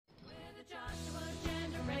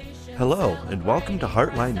Hello, and welcome to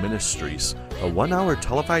Heartline Ministries, a 1-hour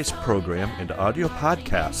televised program and audio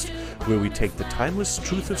podcast where we take the timeless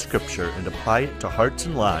truth of Scripture and apply it to hearts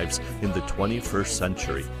and lives in the 21st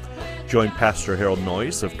century. Join Pastor Harold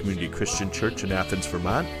Noyes of Community Christian Church in Athens,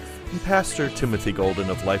 Vermont, and Pastor Timothy Golden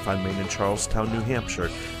of Life on Main in Charlestown, New Hampshire,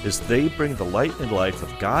 as they bring the light and life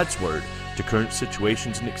of God's Word to current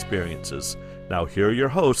situations and experiences. Now here are your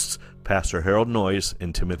hosts, Pastor Harold Noyes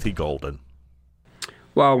and Timothy Golden.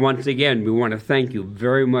 Well, once again, we want to thank you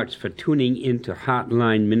very much for tuning into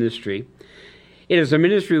Heartline Ministry. It is a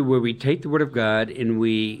ministry where we take the Word of God and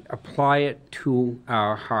we apply it to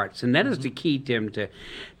our hearts. And that is the key, Tim,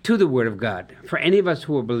 to the Word of God. For any of us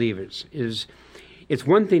who are believers, it's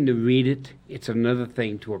one thing to read it, it's another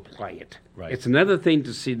thing to apply it. Right. It's another thing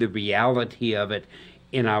to see the reality of it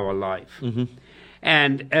in our life. Mm-hmm.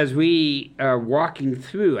 And as we are walking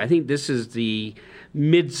through, I think this is the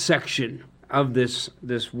midsection of this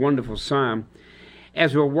wonderful psalm.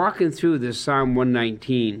 As we're walking through this Psalm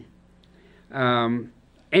 119,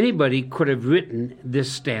 anybody could have written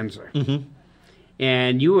this stanza. Mm-hmm.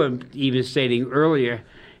 And you were even stating earlier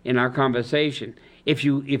in our conversation, if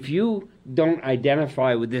you don't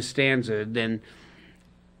identify with this stanza, then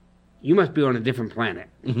you must be on a different planet.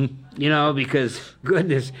 Mm-hmm. Because,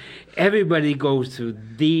 goodness, everybody goes through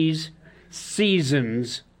these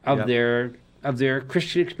seasons of their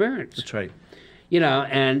Christian experience. That's right.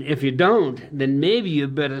 And if you don't, then maybe you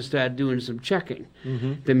better start doing some checking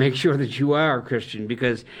to make sure that you are a Christian.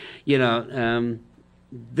 Because,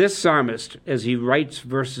 this psalmist, as he writes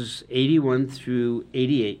verses 81 through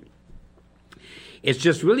 88, it's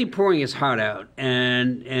just really pouring his heart out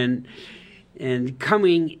and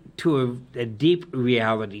coming to a deep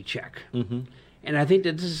reality check. Mm-hmm. And I think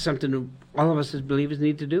that this is something that all of us as believers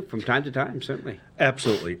need to do from time to time, certainly.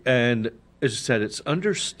 Absolutely. And as I said, it's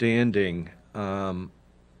understanding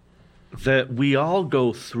that we all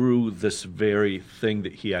go through this very thing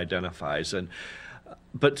that he identifies.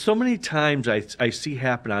 But so many times I see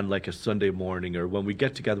happen on like a Sunday morning or when we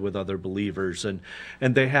get together with other believers and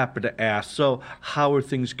they happen to ask, so how are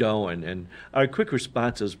things going? And our quick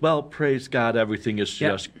response is, well, praise God, everything is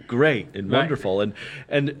just great and wonderful.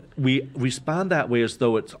 And we respond that way as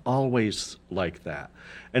though it's always like that.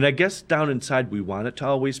 And I guess down inside we want it to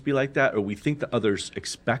always be like that, or we think that others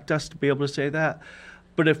expect us to be able to say that.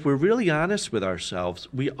 But if we're really honest with ourselves,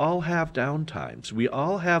 we all have down times. We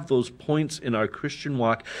all have those points in our Christian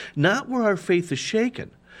walk, not where our faith is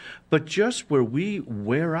shaken, but just where we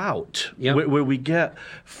wear out, where we get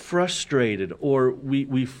frustrated, or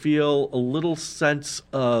we feel a little sense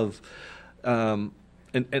of, and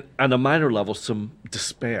on a minor level, some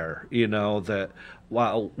despair, that,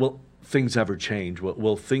 wow, well, things ever change?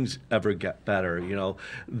 Will things ever get better?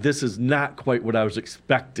 This is not quite what I was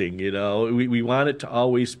expecting. We want it to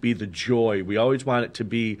always be the joy. We always want it to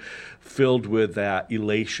be filled with that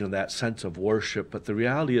elation, that sense of worship. But the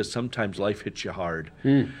reality is sometimes life hits you hard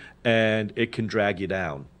and it can drag you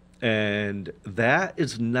down. And that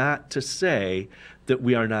is not to say that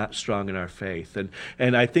we are not strong in our faith.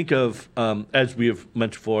 And I think of, as we have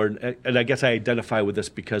mentioned before, and I guess I identify with this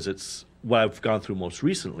because it's what I've gone through most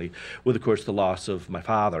recently, with, of course, the loss of my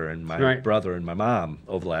father and my brother and my mom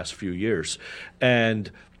over the last few years.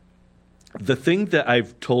 And the thing that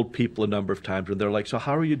I've told people a number of times when they're like, so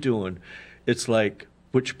how are you doing? It's like,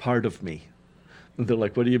 which part of me? And they're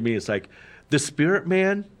like, what do you mean? It's like, the spirit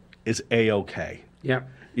man is A-okay. Yeah.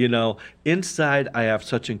 Inside I have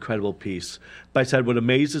such incredible peace. But I said what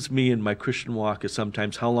amazes me in my Christian walk is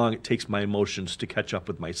sometimes how long it takes my emotions to catch up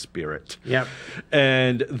with my spirit. Yep.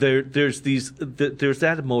 And there's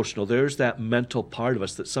that emotional, there's that mental part of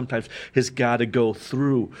us that sometimes has got to go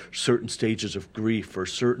through certain stages of grief or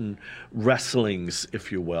certain wrestlings,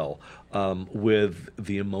 if you will, with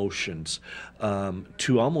the emotions,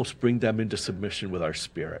 to almost bring them into submission with our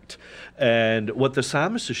spirit. And what the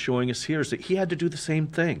psalmist is showing us here is that he had to do the same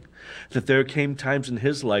thing, that there came times in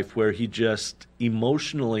his life where he just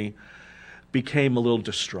emotionally became a little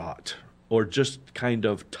distraught or just kind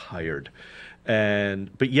of tired.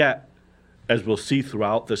 But yet, as we'll see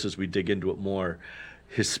throughout this as we dig into it more,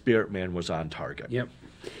 his spirit man was on target. Yep.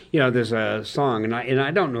 There's a song, and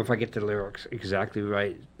I don't know if I get the lyrics exactly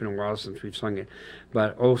right. It's been a while since we've sung it,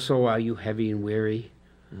 but "Oh, so are you heavy and weary,"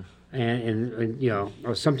 and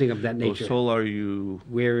or something of that nature. Oh, so are you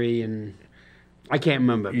weary and I can't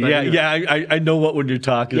remember. But, I know what one you're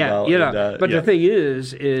talking about. But the thing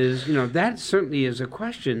is that certainly is a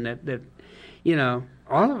question that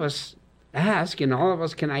all of us ask and all of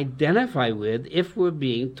us can identify with if we're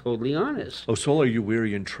being totally honest. Oh, so are you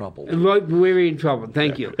weary and troubled? Weary and troubled,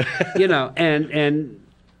 thank you. And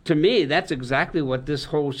to me, that's exactly what this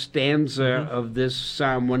whole stanza of this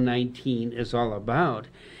Psalm 119 is all about.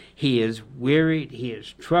 He is wearied, he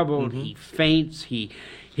is troubled, he faints,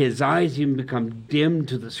 his eyes even become dim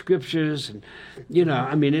to the scriptures, and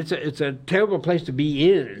I mean, it's a terrible place to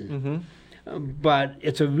be in. But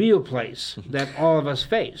it's a real place that all of us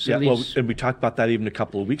face. Yeah, well, and we talked about that even a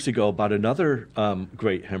couple of weeks ago about another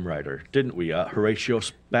great hymn writer, didn't we? Horatio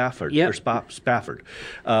Spafford. Yep. Or Spafford.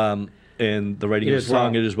 And the writing of the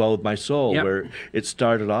song, It Is Well With My Soul, where it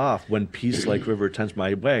started off, when peace like river attends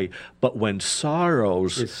my way, but when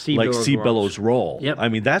sorrows like sea billows roll. Yep. I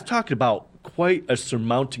mean, that's talking about quite a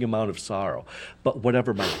surmounting amount of sorrow. But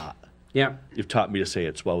whatever my lot. Yeah, You've taught me to say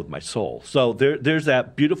it's well with my soul. So there's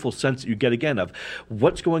that beautiful sense that you get again of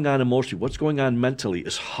what's going on emotionally, what's going on mentally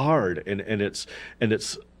is hard, and it's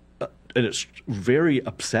very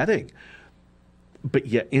upsetting. But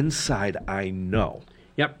yet inside, I know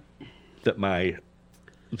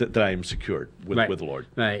that I am secured with the Lord.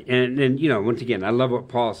 Right, and once again, I love what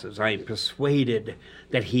Paul says. I am persuaded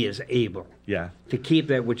that he is able to keep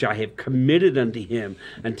that which I have committed unto him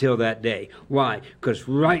until that day. Why? Because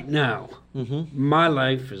right now, my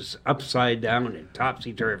life is upside down and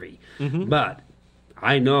topsy-turvy. But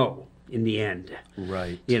I know in the end.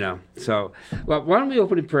 Right. So, well, why don't we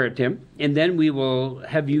open in prayer, Tim, and then we will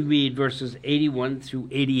have you read verses 81 through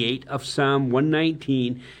 88 of Psalm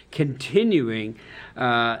 119, continuing,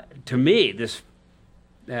 to me, this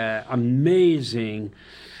amazing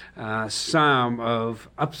psalm of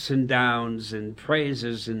ups and downs and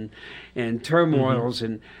praises and turmoils,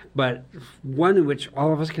 but one in which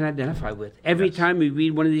all of us can identify with. Every time we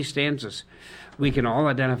read one of these stanzas, we can all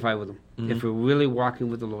identify with them if we're really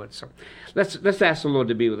walking with the Lord. So let's ask the Lord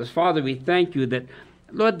to be with us. Father, we thank you that,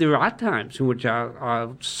 Lord, there are times in which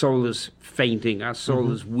our soul is fainting, our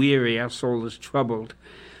soul is weary, our soul is troubled.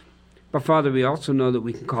 But Father, we also know that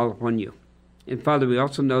we can call upon you. And Father, we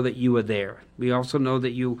also know that you are there. We also know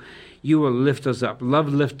that you will lift us up.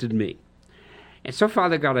 Love lifted me. And so,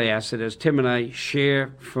 Father God, I ask that as Tim and I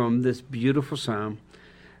share from this beautiful psalm,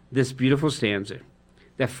 this beautiful stanza,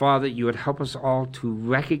 that, Father, you would help us all to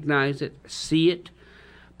recognize it, see it,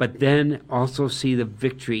 but then also see the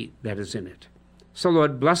victory that is in it. So,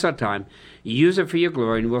 Lord, bless our time. Use it for your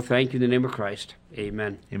glory, and we'll thank you in the name of Christ.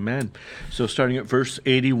 Amen. Amen. So starting at verse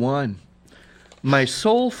 81, my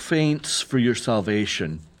soul faints for your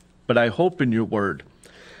salvation, but I hope in your word.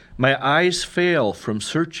 My eyes fail from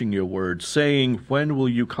searching your word, saying, when will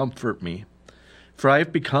you comfort me? For I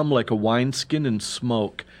have become like a wineskin in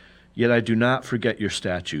smoke, yet I do not forget your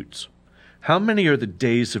statutes. How many are the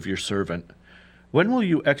days of your servant? When will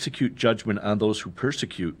you execute judgment on those who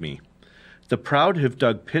persecute me? The proud have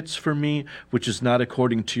dug pits for me, which is not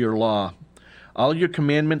according to your law. All your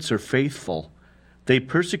commandments are faithful. They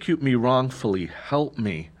persecute me wrongfully. Help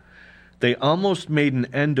me. They almost made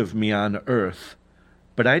an end of me on earth.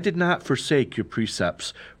 But I did not forsake your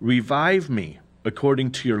precepts. Revive me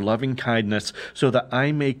according to your loving kindness, so that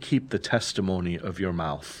I may keep the testimony of your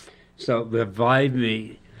mouth. So revive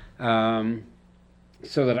me,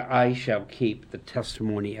 so that I shall keep the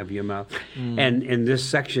testimony of your mouth. And in this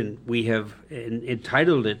section, we have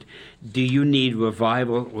entitled it, Do You Need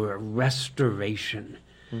Revival or Restoration?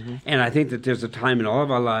 And I think that there's a time in all of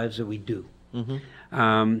our lives that we do.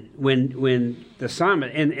 When the psalm,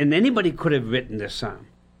 and anybody could have written this psalm.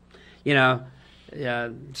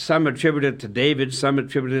 Some attribute it to David, some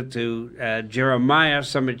attribute it to Jeremiah,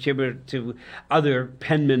 some attribute it to other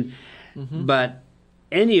penmen. But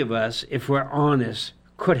any of us, if we're honest,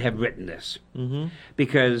 could have written this.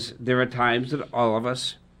 Because there are times that all of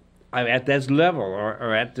us are at this level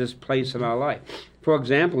or at this place in our life. For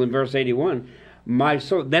example, in verse 81, my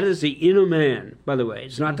soul, that is the inner man, by the way.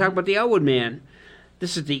 It's not talking about the outward man.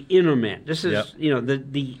 This is the inner man. This is,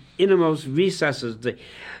 the innermost recesses.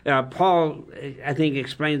 Paul, I think,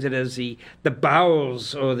 explains it as the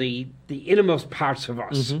bowels or the innermost parts of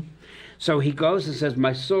us. So he goes and says,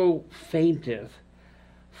 my soul fainteth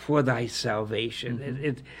for thy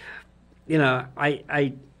salvation.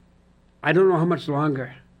 I don't know how much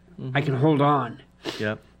longer I can hold on.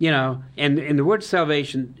 And the word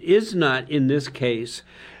salvation is not, in this case,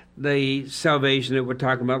 the salvation that we're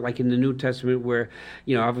talking about, like in the New Testament, where,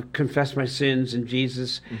 I've confessed my sins and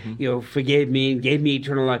Jesus, forgave me and gave me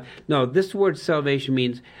eternal life. No, this word salvation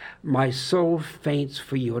means my soul faints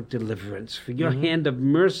for your deliverance, for your hand of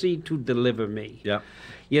mercy to deliver me. So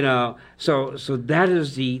that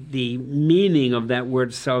is the meaning of that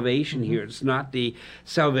word salvation here. It's not the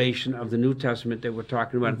salvation of the New Testament that we're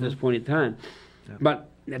talking about at this point in time. But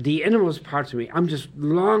the innermost parts of me, I'm just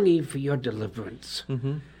longing for your deliverance.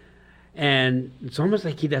 And it's almost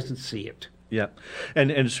like he doesn't see it. Yeah,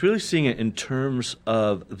 and it's really seeing it in terms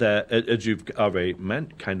of that, as you've already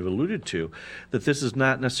kind of alluded to, that this is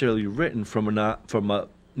not necessarily written from a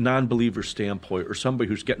non-believer standpoint or somebody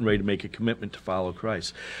who's getting ready to make a commitment to follow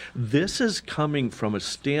Christ. This is coming from a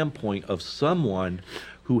standpoint of someone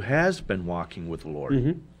who has been walking with the Lord.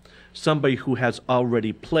 Mm-hmm. Somebody who has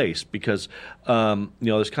already placed, because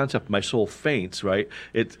this concept, my soul faints, right?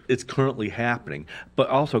 It's currently happening, but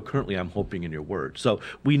also currently I'm hoping in your word. So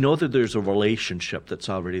we know that there's a relationship that's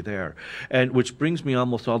already there, and which brings me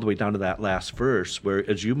almost all the way down to that last verse, where,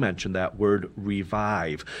 as you mentioned, that word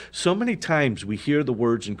revive. So many times we hear the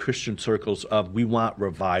words in Christian circles of "we want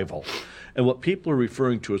revival," and what people are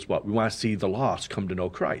referring to is what we want to see the lost come to know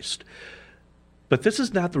Christ. But this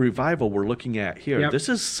is not the revival we're looking at here. Yep. This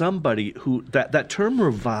is somebody who, that term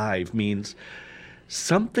revive means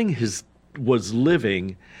something was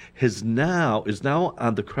living, is now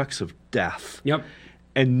on the crux of death. Yep.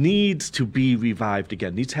 And needs to be revived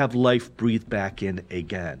again, needs to have life breathed back in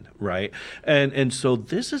again, right? And so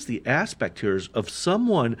this is the aspect here of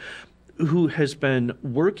someone who has been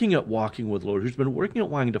working at walking with the Lord, who's been working at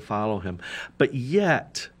wanting to follow him, but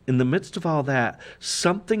yet, in the midst of all that,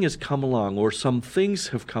 something has come along, or some things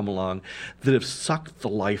have come along that have sucked the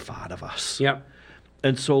life out of us. Yep.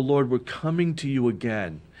 And so, Lord, we're coming to you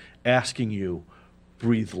again, asking you,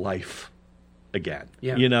 breathe life again.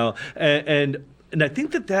 Yeah. And I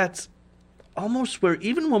think that's almost where,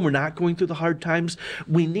 even when we're not going through the hard times,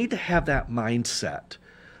 we need to have that mindset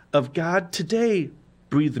of, God, today,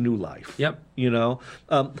 breathe new life. Yep.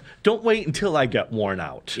 Don't wait until I get worn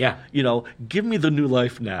out. Yeah. Give me the new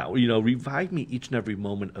life now. Revive me each and every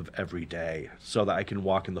moment of every day so that I can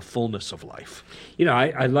walk in the fullness of life.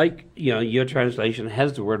 I like, your translation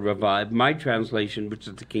has the word revive. My translation, which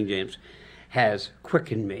is the King James, has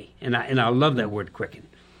quicken me. And I love that word quicken.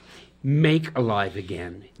 Make alive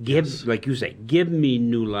again. Give, like you say, give me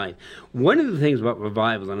new life. One of the things about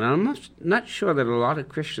revival, and I'm not sure that a lot of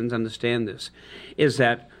Christians understand this, is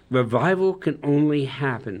that revival can only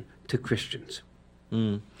happen to Christians.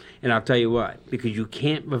 Mm. And I'll tell you why. Because you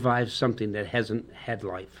can't revive something that hasn't had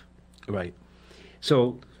life. Right.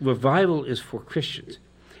 So revival is for Christians.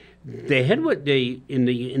 They had in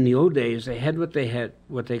the old days, they had what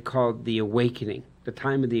they called the awakening. The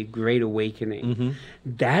time of the Great Awakening. Mm-hmm.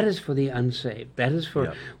 That is for the unsaved. That is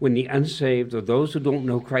for when the unsaved, or those who don't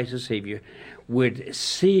know Christ as Savior, would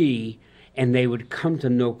see and they would come to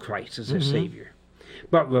know Christ as their Savior.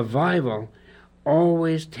 But revival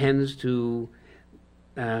always tends to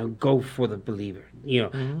go for the believer.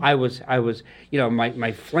 I was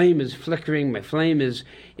my flame is flickering, my flame is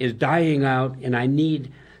dying out, and I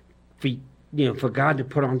need for God to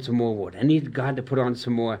put on some more wood. I need God to put on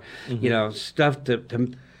some more, stuff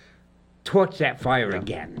to torch that fire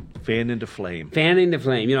again. Fanning the flame,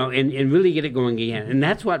 and really get it going again. And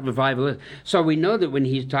that's what revival is. So we know that when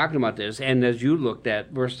he's talking about this, and as you looked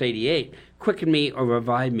at verse 88, quicken me or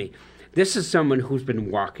revive me, this is someone who's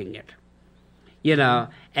been walking it.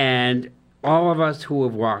 And all of us who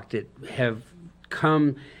have walked it have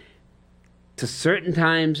come to certain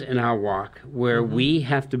times in our walk where we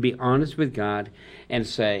have to be honest with God and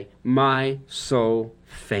say, my soul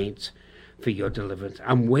faints for your deliverance.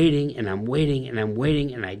 I'm waiting and I'm waiting and I'm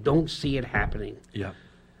waiting and I don't see it happening. Yeah,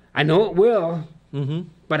 I know it will,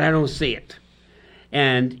 but I don't see it.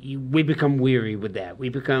 And we become weary with that. We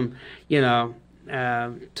become, to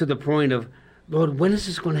the point of, Lord, when is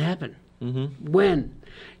this going to happen? Mm-hmm. When?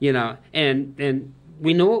 And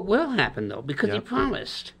we know it will happen, though, because he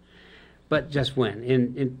promised. But just when?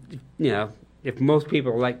 And if most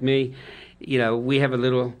people are like me, we have a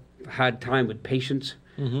little hard time with patience,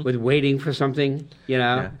 with waiting for something,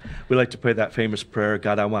 Yeah. We like to pray that famous prayer,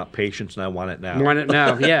 God, I want patience and I want it now. I want it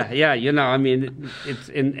now, yeah. It's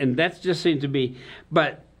and that just seems to be,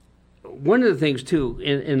 but one of the things too,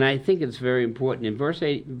 and I think it's very important, in verse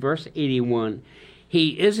 81,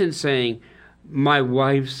 he isn't saying, my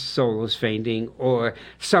wife's soul is fainting, or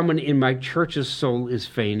someone in my church's soul is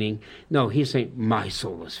fainting. No, he's saying, my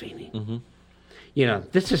soul is fainting.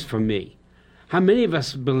 This is for me. How many of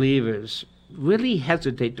us believers really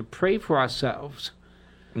hesitate to pray for ourselves?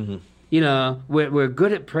 We're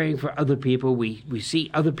good at praying for other people. We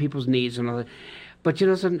see other people's needs and all that. But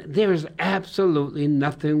there is absolutely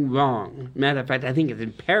nothing wrong. Matter of fact, I think it's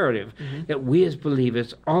imperative that we as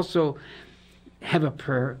believers also have a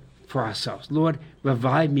prayer for ourselves. Lord,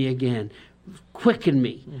 revive me again. Quicken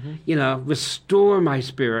me. Restore my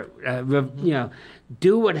spirit.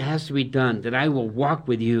 Do what has to be done, that I will walk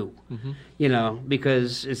with you.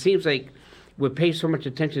 Because it seems like we pay so much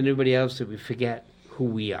attention to everybody else that we forget who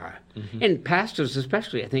we are. And pastors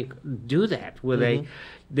especially, I think, do that, where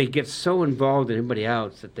they get so involved in everybody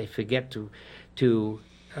else that they forget to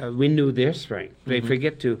renew their strength. They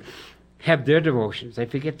forget to have their devotions. They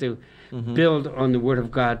forget to build on the Word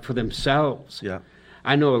of God for themselves. Yeah.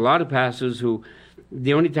 I know a lot of pastors who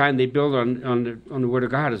the only time they build on the Word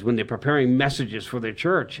of God is when they're preparing messages for their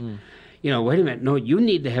church. You know, wait a minute. No, you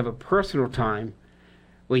need to have a personal time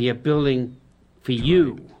where you're building for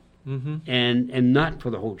you and not for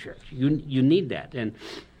the whole church. You need that. And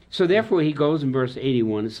so therefore he goes in verse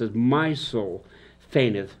 81 and says, my soul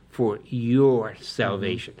fainteth for your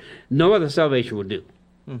salvation. No other salvation will do.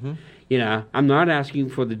 You know, I'm not asking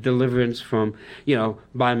for the deliverance from, you know,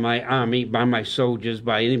 by my army, by my soldiers,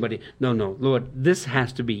 by anybody. No, Lord, this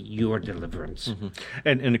has to be your deliverance.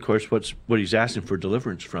 And of course, what he's asking for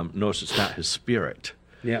deliverance from, notice it's not his spirit.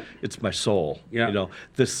 Yeah. It's my soul. Yeah. You know,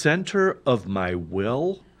 the center of my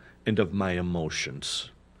will and of my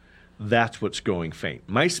emotions. That's what's going faint.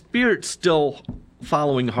 My spirit's still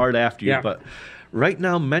following hard after you, but right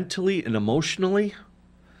now, mentally and emotionally,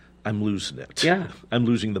 I'm losing it. Yeah. I'm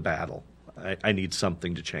losing the battle. I need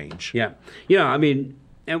something to change. Yeah. You know, I mean,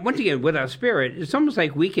 and once again, with our spirit, it's almost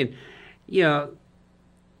like we can, you know,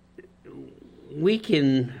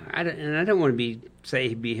 I don't want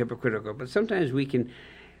to be hypocritical, but sometimes we can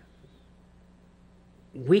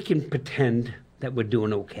pretend that we're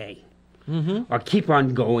doing okay. Or keep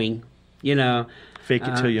on going, you know. Fake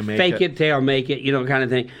it till you make it. Fake it till you make it, you know, kind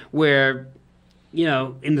of thing. Where, you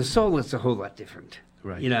know, in the soul, it's a whole lot different.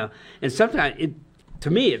 Right. You know, and sometimes to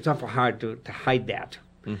me, it's awful hard to hide that.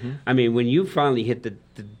 I mean, when you finally hit the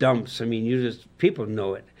dumps, I mean, people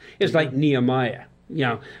know it. It's like Nehemiah. You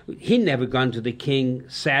know, he never gone to the king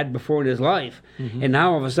sad before in his life. And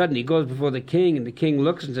now all of a sudden he goes before the king and the king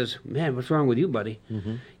looks and says, man, what's wrong with you, buddy?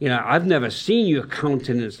 You know, I've never seen your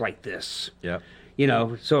countenance like this. Yeah. You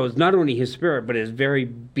know, so it's not only his spirit, but his very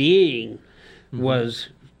being was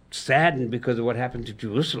saddened because of what happened to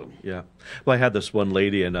Jerusalem. Yeah. Well, I had this one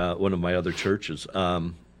lady in one of my other churches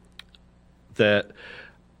that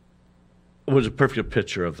was a perfect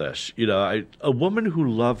picture of this. You know, a woman who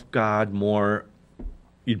loved God more,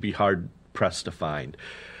 you'd be hard pressed to find.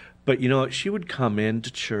 But, you know, she would come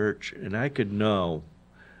into church and I could know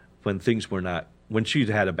when when she'd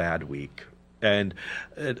had a bad week. And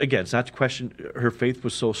again, it's not to question her faith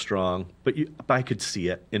was so strong, but I could see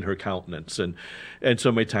it in her countenance. And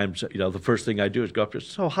so many times, you know, the first thing I do is go up to her,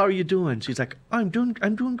 so how are you doing? She's like, I'm doing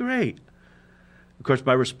great. Of course,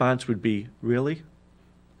 my response would be, really?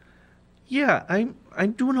 Yeah,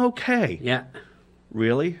 I'm doing okay. Yeah.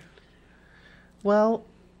 Really? Well,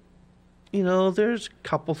 you know, there's a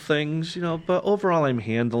couple things, you know, but overall I'm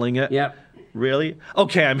handling it. Yeah. Really?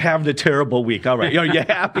 Okay, I'm having a terrible week. All right. Are you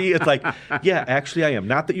happy? It's like, yeah, actually I am.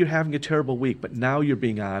 Not that you're having a terrible week, but now you're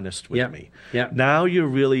being honest with me. Yeah. Now you're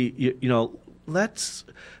really, you know,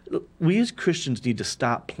 we as Christians need to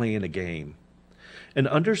stop playing a game and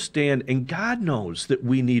understand, and God knows that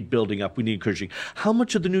we need building up, we need encouraging. How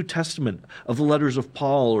much of the New Testament, of the letters of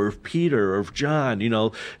Paul or of Peter or of John, you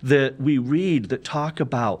know, that we read that talk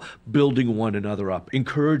about building one another up,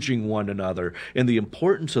 encouraging one another, and the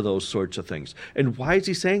importance of those sorts of things. And why is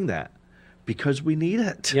he saying that? Because we need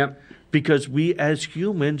it. Yep. Because we as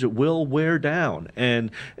humans will wear down,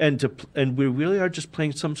 and we really are just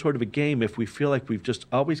playing some sort of a game if we feel like we've just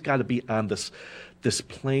always got to be on this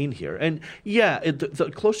plane here. And yeah,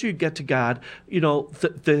 the closer you get to God, you know,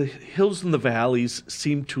 the hills and the valleys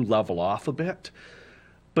seem to level off a bit,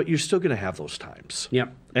 but you're still going to have those times.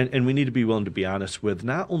 Yep. And we need to be willing to be honest with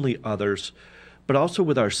not only others, but also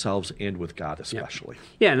with ourselves and with God especially.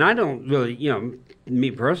 Yeah, and I don't really, you know,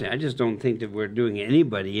 me personally, I just don't think that we're doing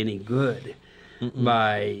anybody any good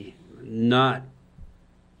by not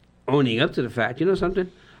owning up to the fact, you know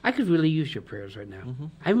something? I could really use your prayers right now.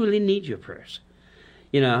 I really need your prayers.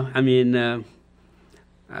 You know, I mean, it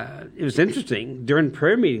was interesting. During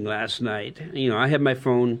prayer meeting last night, you know, I had my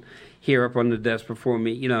phone here up on the desk before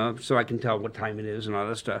me, you know, so I can tell what time it is and all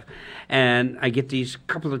that stuff. And I get these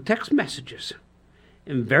couple of text messages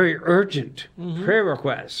and very urgent prayer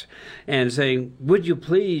requests and saying, would you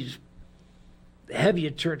please have your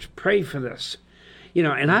church pray for this? You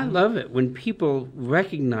know, and I love it when people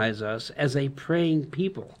recognize us as a praying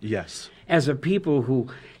people. Yes. As a people who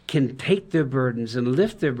can take their burdens and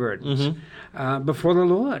lift their burdens before the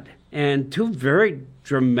Lord. And two very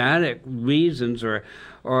dramatic reasons or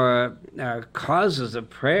causes of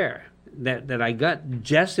prayer that I got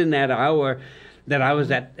just in that hour that I was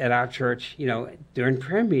at our church, you know, during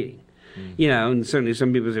prayer meeting. You know, and certainly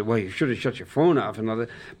some people say, well, you should have shut your phone off and all that.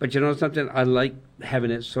 But you know something? I like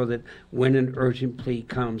having it so that when an urgent plea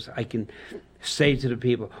comes, I can say to the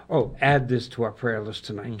people, "Oh, add this to our prayer list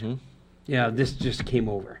tonight." Mm-hmm. Yeah, this just came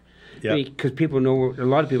over. Yep. Because people know, a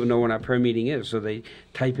lot of people know when our prayer meeting is, so they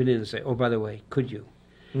type it in and say, "Oh, by the way, could you?"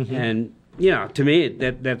 Mm-hmm. And to me,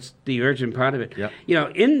 that's the urgent part of it.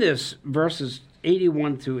 Yep. In this verses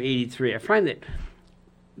 81 through 83, I find that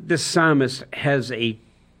the psalmist has a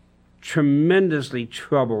tremendously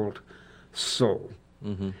troubled soul.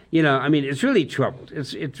 Mm-hmm. It's really troubled.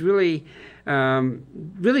 It's really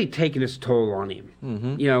really taken its toll on him.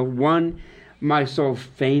 Mm-hmm. One, my soul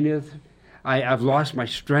fainteth. I've lost my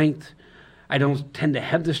strength. I don't tend to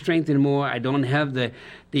have the strength anymore. I don't have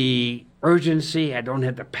the urgency. I don't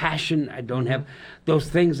have the passion. I don't have those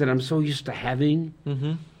things that I'm so used to having.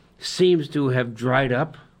 Mm-hmm. Seems to have dried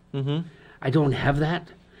up. Mm-hmm. I don't have that,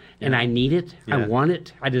 and I need it. Yeah. I want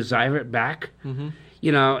it. I desire it back. Mm-hmm.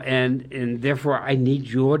 And therefore I need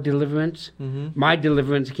your deliverance. Mm-hmm. My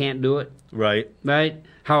deliverance can't do it. Right. Right?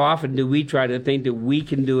 How often do we try to think that we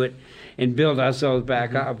can do it and build ourselves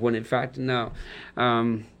back up when in fact, no.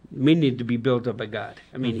 We need to be built up by God.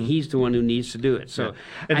 He's the one who needs to do it. So,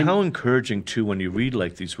 And how encouraging, too, when you read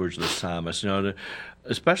like these words of the psalmist,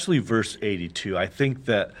 especially verse 82, I think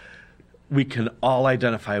that we can all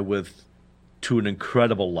identify with to an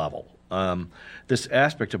incredible level. This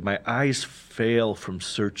aspect of my eyes fail from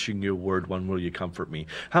searching your word, when will you comfort me?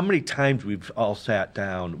 How many times we've all sat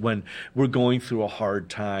down when we're going through a hard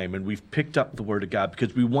time and we've picked up the word of God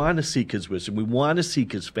because we want to seek his wisdom, we want to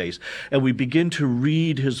seek his face, and we begin to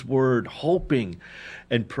read his word, hoping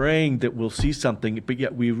and praying that we'll see something, but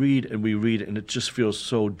yet we read and it just feels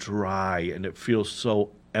so dry and it feels so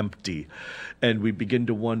empty, and we begin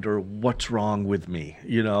to wonder what's wrong with me,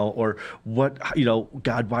 or what,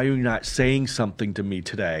 God, why are you not saying something to me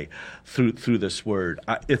today through this word?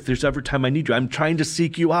 If there's ever time I need you, I'm trying to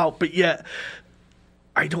seek you out, but yet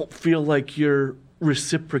I don't feel like you're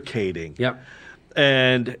reciprocating. Yep.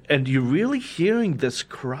 And you're really hearing this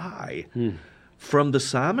cry from the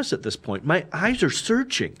psalmist at this point. My eyes are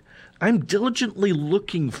searching. I'm diligently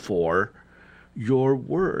looking for your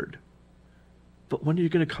word. But when are you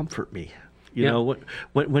going to comfort me?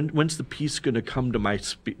 When's the peace going to come to my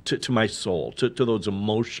to my soul, to those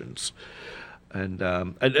emotions? And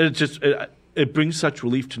it just it brings such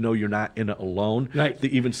relief to know you're not in it alone. Right.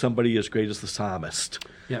 That even somebody as great as the psalmist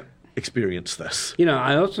experienced this.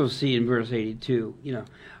 I also see in verse 82,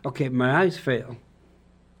 okay, my eyes fail.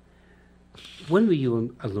 When will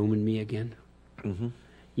you illumine me again? Mm-hmm.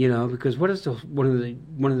 Because what is one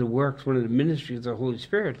of the works, one of the ministries of the Holy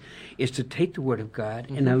Spirit is to take the Word of God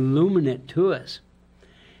and illuminate it to us.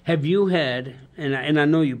 Have you had, and I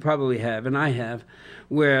know you probably have, and I have,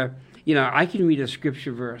 where I can read a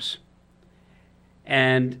scripture verse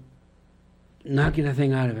and not get a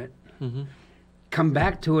thing out of it. Mm-hmm. Come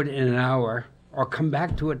back to it in an hour, or come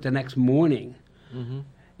back to it the next morning,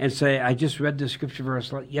 and say, I just read the scripture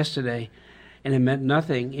verse yesterday, and it meant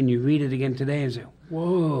nothing, and you read it again today and say,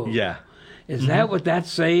 whoa. Yeah. Is that what that's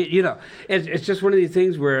saying? It's just one of these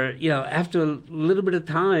things where, after a little bit of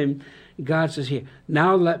time, God says, here,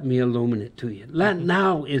 now let me illuminate it to you.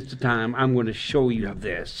 Now is the time I'm going to show you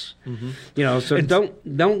this. Mm-hmm. So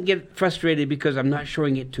don't get frustrated because I'm not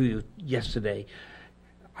showing it to you yesterday.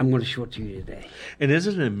 I'm going to show it to you today. And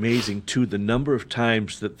isn't it amazing, too, the number of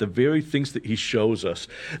times that the very things that he shows us,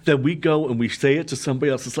 that we go and we say it to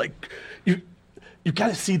somebody else, it's like, you've got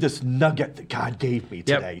to see this nugget that God gave me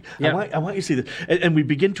today. Yep. I want you to see this. And we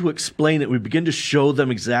begin to explain it. We begin to show them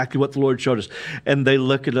exactly what the Lord showed us. And they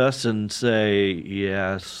look at us and say,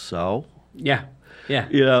 yeah, so? Yeah.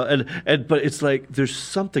 But it's like there's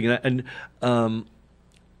something. And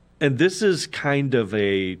this is kind of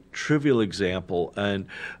a trivial example,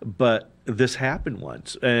 but this happened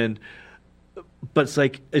once. But it's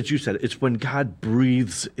like, as you said, it's when God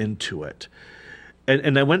breathes into it.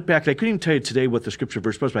 And I went back, and I couldn't even tell you today what the scripture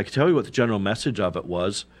verse was, but I could tell you what the general message of it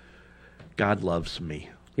was. God loves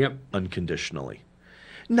me unconditionally.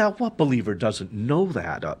 Now, what believer doesn't know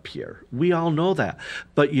that up here? We all know that.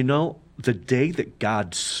 But the day that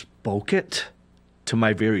God spoke it to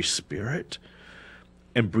my very spirit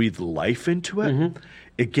and breathed life into it,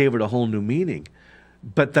 it gave it a whole new meaning.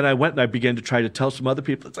 But then I went and I began to try to tell some other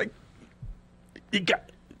people, it's like,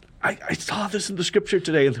 I saw this in the scripture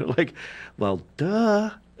today, and they're like, well,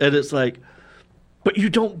 duh. And it's like, but you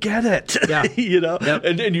don't get it, Yep.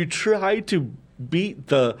 And you try to beat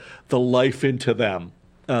the life into them,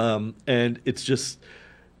 and it's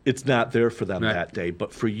not there for them that day.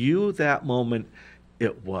 But for you, that moment,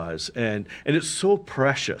 it was, and it's so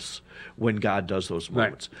precious when God does those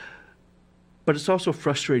moments. Right. But it's also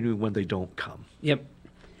frustrating when they don't come. Yep.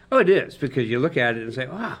 Oh, it is, because you look at it and say,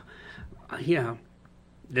 wow,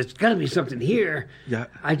 there's got to be something here. Yeah.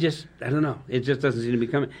 I don't know. It just doesn't seem to be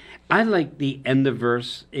coming. I like the end of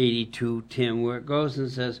verse 82, Tim, where it goes and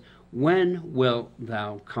says, when wilt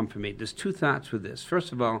thou comfort me? There's two thoughts with this.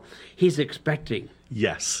 First of all, he's expecting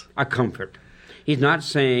Yes. a comfort. He's not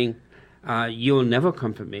saying, you'll never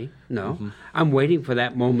comfort me. No. I'm waiting for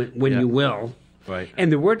that moment when you will. Right.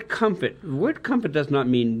 And the word comfort does not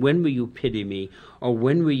mean when will you pity me or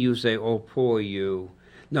when will you say, oh, poor you.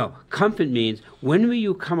 No, comfort means when will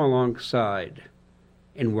you come alongside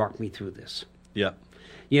and walk me through this? Yeah.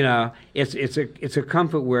 You know, it's a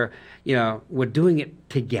comfort where, you know, we're doing it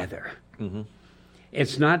together. Mm-hmm.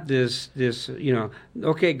 It's not this, you know,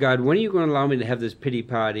 okay, God, when are you going to allow me to have this pity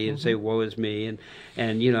party and say, woe is me?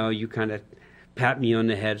 And you know, you kind of pat me on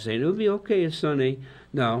the head saying, it'll be okay, Sonny.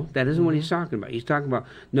 No, that isn't what he's talking about. He's talking about,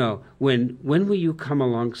 no, when will you come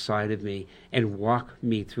alongside of me and walk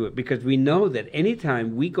me through it? Because we know that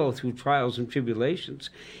anytime we go through trials and tribulations,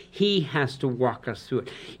 he has to walk us through it.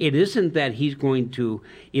 It isn't that he's going to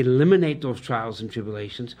eliminate those trials and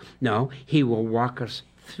tribulations. No, he will walk us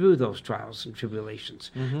through those trials and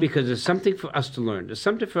tribulations because there's something for us to learn. There's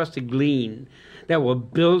something for us to glean that will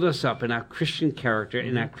build us up in our Christian character,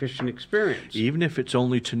 in our Christian experience. Even if it's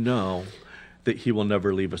only to know that he will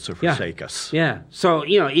never leave us or forsake us. Yeah. So,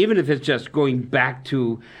 you know, even if it's just going back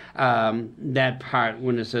to that part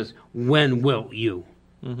when it says, when will you?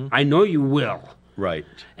 I know you will. Right.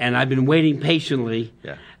 And I've been waiting patiently.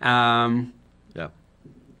 Yeah. Yeah.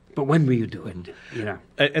 But when will you do it? You know.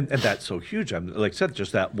 And that's so huge. Like I said,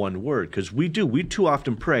 just that one word, because we too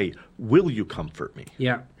often pray, will you comfort me?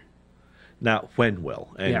 Yeah. Not when will.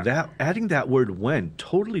 And that adding that word when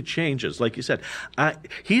totally changes. Like you said,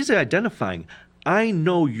 he's identifying, I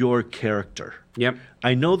know your character. Yep.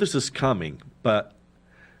 I know this is coming, but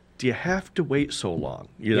do you have to wait so long?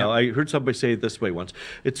 You know, I heard somebody say it this way once.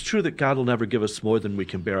 It's true that God will never give us more than we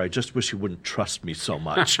can bear. I just wish he wouldn't trust me so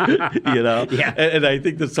much. You know? Yeah. And I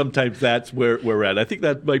think that sometimes that's where we're at. I think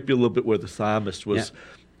that might be a little bit where the psalmist was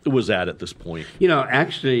at this point. You know,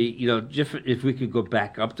 actually, you know, just if we could go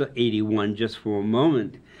back up to 81 just for a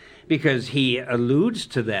moment, because he alludes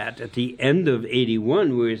to that at the end of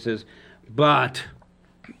 81 where he says, but,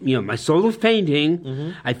 you know, my soul is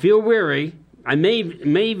fainting, I feel weary, I may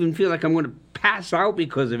even feel like I'm going to pass out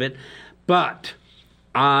because of it, but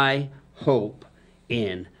I hope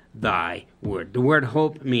in thy word. The word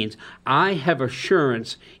hope means I have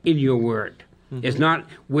assurance in your word. It's not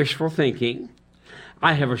wishful thinking.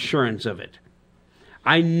 I have assurance of it.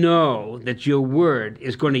 I know that your word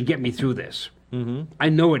is going to get me through this. I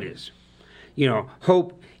know it is. You know,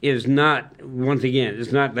 hope is not, once again,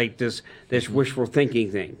 it's not like this wishful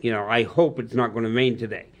thinking thing. You know, I hope it's not going to rain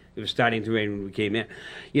today. It was starting to rain when we came in.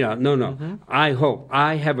 You know, no. I hope.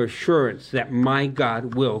 I have assurance that my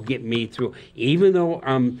God will get me through. Even though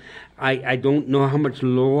I don't know how much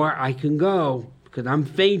lower I can go because I'm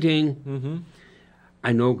fainting,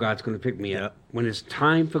 I know God's going to pick me up. When it's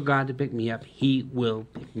time for God to pick me up, he will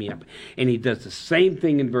pick me up. And he does the same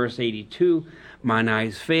thing in verse 82. Mine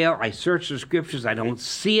eyes fail. I search the scriptures. I don't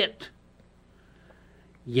see it.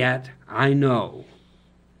 Yet I know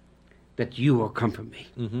that you will comfort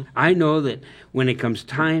me. I know that when it comes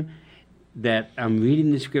time that I'm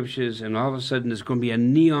reading the scriptures and all of a sudden there's going to be a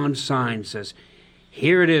neon sign that says,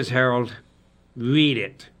 here it is, Harold, read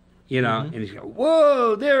it. You know, and he's going,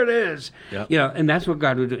 whoa, there it is. Yep. You know, and that's what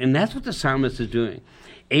God would do. And that's what the psalmist is doing.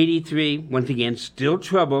 83, once again, still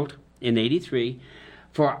troubled in 83,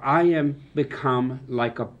 for I am become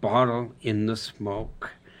like a bottle in the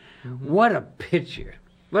smoke. What a picture.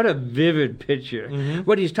 What a vivid picture.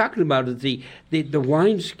 What he's talking about is the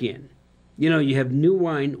wineskin. You know, you have new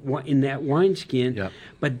wine in that wineskin,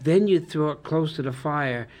 but then you throw it close to the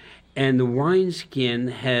fire, and the wineskin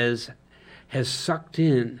has sucked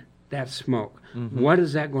in that smoke. What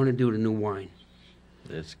is that going to do to new wine?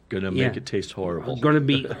 It's going to make it taste horrible. It's going to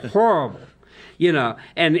be horrible. You know,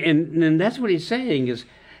 and that's what he's saying is,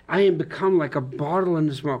 I am become like a bottle in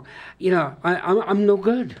the smoke. You know, I'm no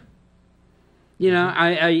good. You know,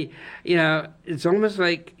 I you know, it's almost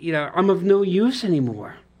like, you know, I'm of no use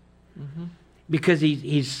anymore. Because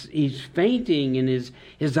he's fainting and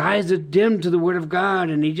his eyes are dim to the word of God,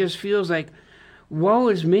 and he just feels like, woe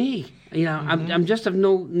is me. You know, I'm just of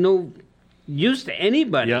no use to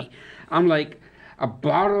anybody. I'm like a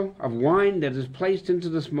bottle of wine that is placed into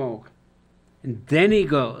the smoke. And then he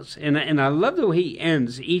goes, and I love the way he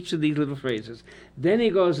ends each of these little phrases. Then he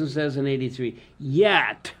goes and says in 83,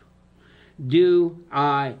 yet do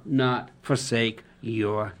I not forsake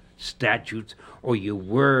your statutes or your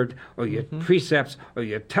word or your precepts or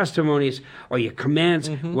your testimonies or your commands,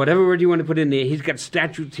 whatever word you want to put in there. He's got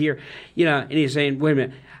statutes here, and he's saying, wait a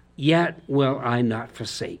minute, yet will I not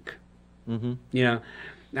forsake. Even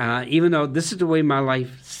though this is the way my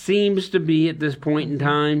life seems to be at this point in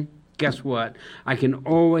time, guess what? I can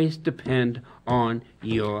always depend on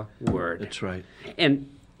your word. That's right. And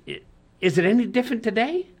is it any different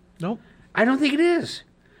today? Nope. I don't think it is.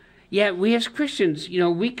 Yeah, we as Christians,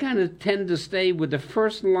 we kind of tend to stay with the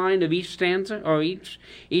first line of each stanza or each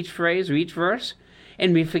phrase or each verse,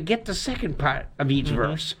 and we forget the second part of each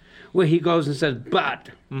verse, where he goes and says,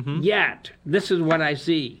 but, yet, this is what I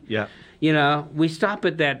see. Yeah. We stop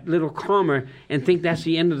at that little comma and think that's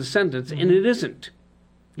the end of the sentence, and it isn't.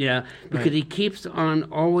 Yeah, because he keeps on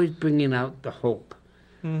always bringing out the hope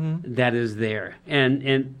that is there.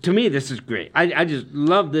 And to me, this is great. I just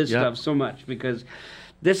love this stuff so much because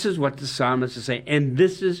this is what the psalmist is saying, and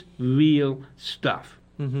this is real stuff,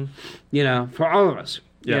 for all of us.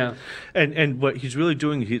 Yeah. And what he's really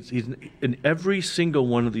doing, he's in every single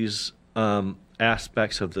one of these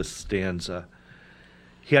aspects of this stanza,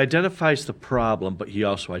 he identifies the problem, but he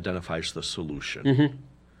also identifies the solution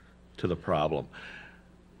to the problem.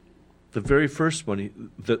 The very first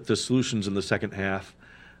one, the solution's in the second half.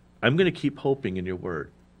 I'm going to keep hoping in your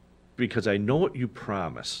word because I know what you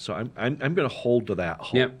promised. So I'm going to hold to that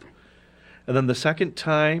hope. Yep. And then the second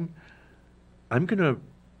time, I'm going to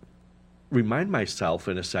remind myself,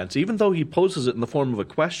 in a sense, even though he poses it in the form of a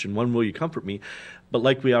question, when will you comfort me? But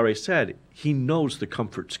like we already said, he knows the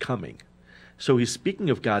comfort's coming. So he's speaking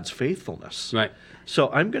of God's faithfulness. Right. So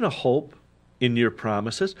I'm going to hope in your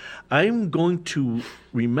promises. I'm going to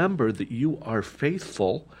remember that you are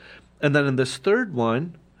faithful. And then in this third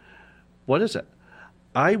one, what is it?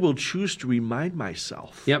 I will choose to remind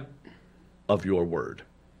myself of your word.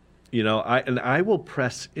 I will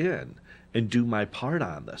press in and do my part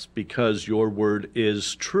on this because your word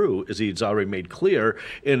is true, as he's already made clear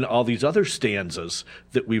in all these other stanzas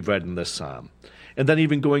that we've read in this psalm. And then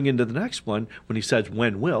even going into the next one, when he says,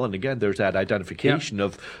 when will, and again, there's that identification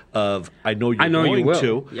of I know you're going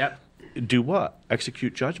to do what?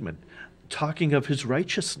 Execute judgment. Talking of his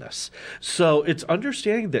righteousness. So it's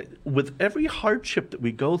understanding that with every hardship that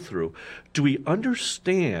we go through, do we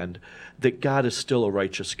understand that God is still a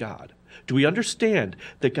righteous God? Do we understand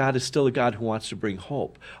that God is still a God who wants to bring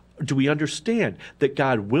hope? Do we understand that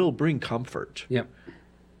God will bring comfort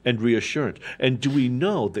and reassurance? And do we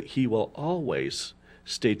know that he will always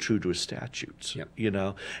stay true to his statutes?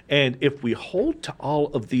 And if we hold to all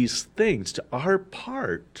of these things, to our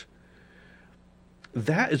part,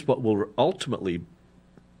 that is what will ultimately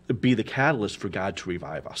be the catalyst for God to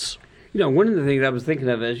revive us. One of the things I was thinking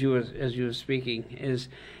of as you were speaking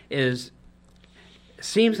is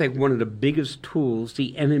seems like one of the biggest tools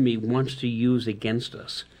the enemy wants to use against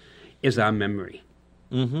us is our memory.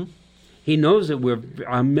 He knows that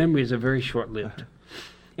our memories are very short-lived.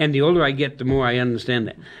 And the older I get, the more I understand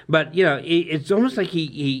that. But, it's almost like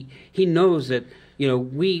he knows that,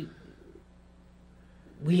 we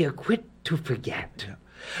are quick to forget.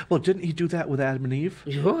 Well, didn't he do that with Adam and Eve?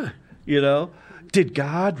 Sure. Did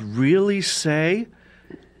God really say,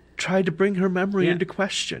 tried to bring her memory into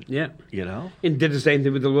question? And did the same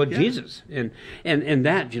thing with the Lord Jesus. And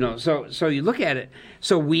that, so you look at it.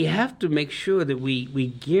 So we have to make sure that we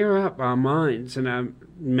gear up our minds and our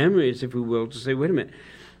memories, if we will, to say, wait a minute,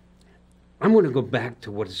 I'm going to go back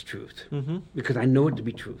to what is truth because I know it to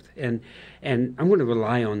be truth, and I'm going to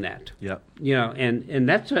rely on that. And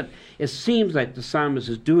that's what it seems like the psalmist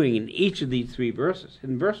is doing in each of these three verses.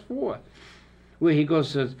 In verse 4, where he goes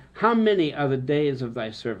says, "How many are the days of thy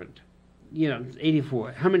servant?"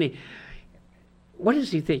 84. How many? What does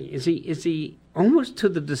he think? Is he almost to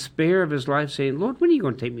the despair of his life, saying, "Lord, when are you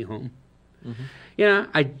going to take me home?"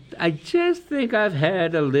 I just think I've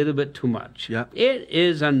had a little bit too much. It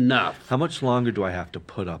is enough. How much longer do I have to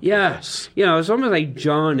put up with this? It's almost like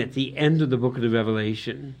John at the end of the book of the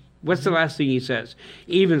Revelation. What's the last thing he says?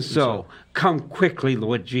 Even so, come quickly,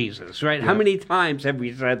 Lord Jesus, right? How many times have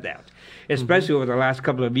we said that? Especially over the last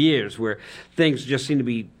couple of years where things just seem to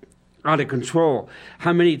be out of control.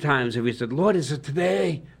 How many times have we said, Lord, is it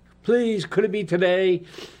today? Please, could it be today?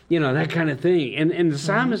 That kind of thing. And the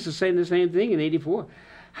psalmist is saying the same thing in 84.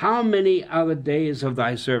 How many are the days of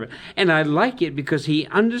thy servant? And I like it because he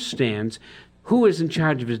understands who is in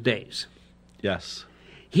charge of his days. Yes.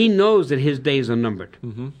 He knows that his days are numbered.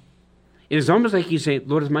 It is almost like he's saying,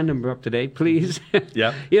 Lord, is my number up today, please?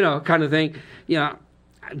 Kind of thing.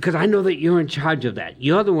 Because I know that you're in charge of that.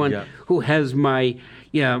 You're the one who has my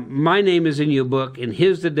name is in your book, and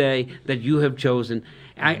here's the day that you have chosen.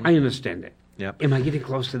 I understand it. Yep. Am I getting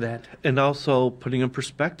close to that? And also putting in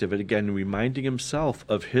perspective, and again, reminding himself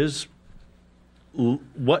of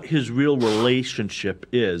what his real relationship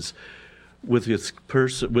is with this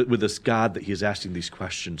person, with this God that he's asking these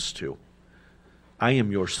questions to. I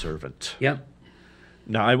am your servant. Yep.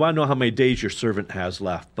 Now, I want to know how many days your servant has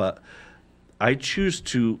left, but I choose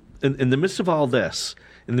to, in the midst of all this,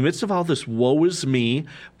 woe is me,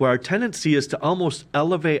 where our tendency is to almost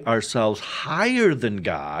elevate ourselves higher than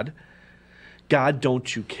God. God,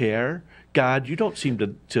 don't you care? God, you don't seem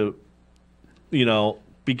to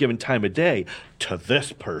be given time of day to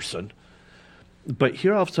this person. But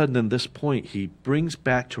here all of a sudden, in this point, he brings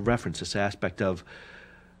back to reference this aspect of,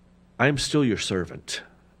 I am still your servant.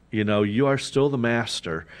 You are still the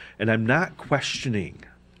master, and I'm not questioning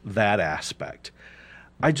that aspect.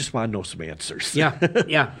 I just want to know some answers. Yeah.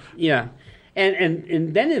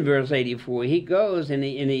 And then in verse 84, he goes and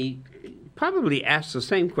he probably asks the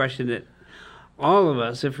same question that all of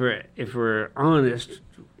us, if we're honest,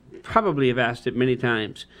 probably have asked it many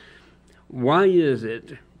times. Why is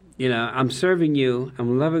it, I'm serving you,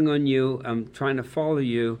 I'm loving on you, I'm trying to follow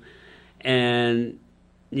you, and,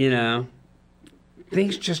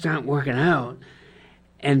 things just aren't working out.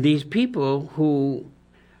 And these people who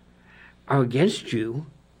are against you,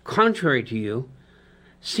 contrary to you,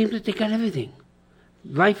 seem that they got everything.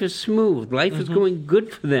 Life is smooth. Life is going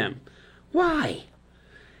good for them. Why?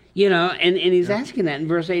 And he's asking that in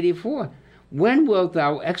verse 84. When wilt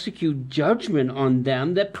thou execute judgment on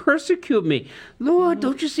them that persecute me? Lord,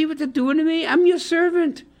 don't you see what they're doing to me? I'm your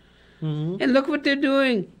servant. And look what they're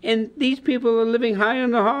doing. And these people are living high on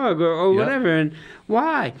the hog or whatever. And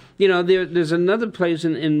why? There's another place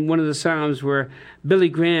in one of the Psalms where Billy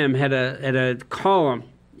Graham had a column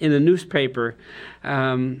in the newspaper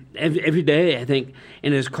every day, I think,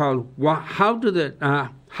 and it's called "How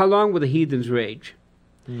long will the heathens rage?"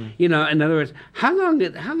 In other words, how long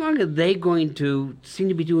are they going to seem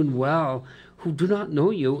to be doing well who do not know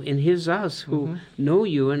you, and here's us who know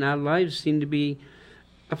you, and our lives seem to be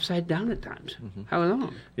upside down at times. How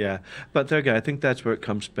long? Yeah, but there again, I think that's where it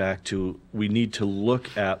comes back to. We need to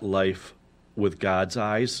look at life with God's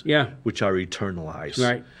eyes, which are eternal eyes.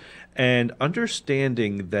 Right. And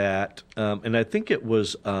understanding that, and I think it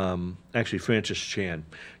was actually Francis Chan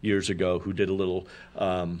years ago who did a little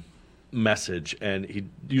message, and he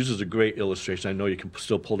uses a great illustration. I know you can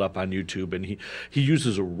still pull it up on YouTube, and he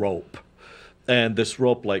uses a rope. And this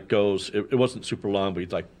rope goes, it wasn't super long, but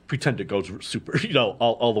he'd pretend it goes super,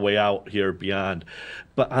 all the way out here beyond.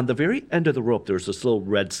 But on the very end of the rope, there's this little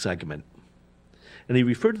red segment. And he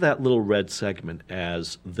referred to that little red segment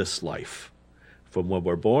as this life, from when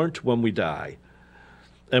we're born to when we die.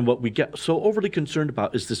 And what we get so overly concerned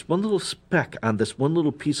about is this one little speck on this one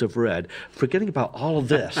little piece of red, forgetting about all of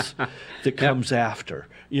this that comes after,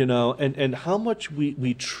 and how much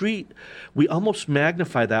we almost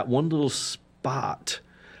magnify that one little spot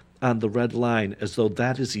on the red line as though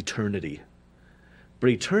that is eternity.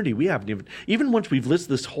 But eternity, we haven't even once we've lived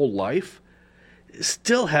this whole life, it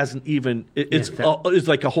still hasn't even, it's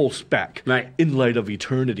like a whole speck in light of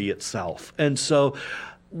eternity itself. And so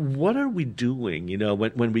what are we doing,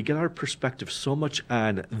 when we get our perspective so much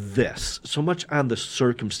on this, so much on the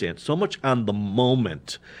circumstance, so much on the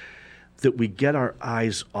moment, that we get our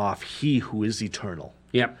eyes off He who is eternal?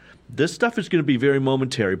 Yep. This stuff is going to be very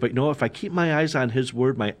momentary, but if I keep my eyes on His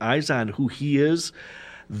Word, my eyes on who He is,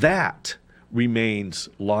 that remains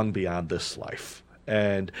long beyond this life.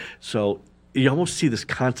 And so you almost see this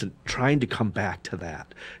constant trying to come back to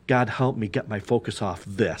that. God, help me get my focus off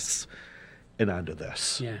this and onto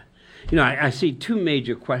this. Yeah. I see two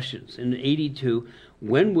major questions. In 82,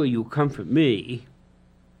 when will you comfort me?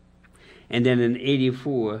 And then in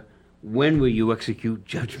 84, when will you execute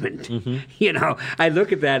judgment? I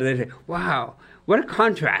look at that and I say, wow, what a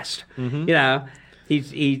contrast.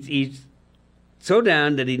 He's so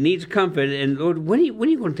down that he needs comfort, and Lord, when are you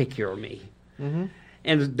going to take care of me? And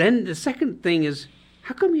then the second thing is,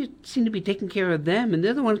 how come you seem to be taking care of them and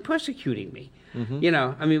they're the ones persecuting me?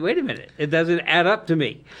 Wait a minute. It doesn't add up to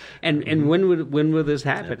me. And when will this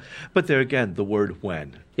happen? Yeah. But there again, the word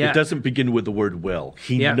when. It doesn't begin with the word will.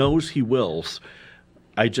 He knows He wills.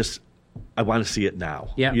 I want to see it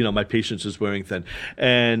now. My patience is wearing thin.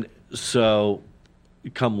 And so,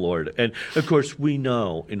 come, Lord. And, of course, we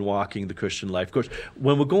know in walking the Christian life, of course,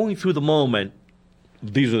 when we're going through the moment,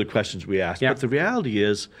 these are the questions we ask. But the reality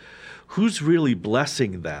is, who's really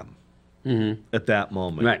blessing them at that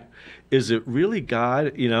moment? Right. Is it really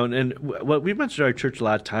God? And what we've mentioned in our church a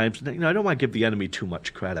lot of times, I don't want to give the enemy too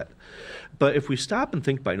much credit. But if we stop and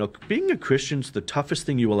think about it, being a Christian's the toughest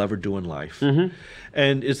thing you will ever do in life.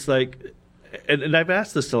 And it's and I've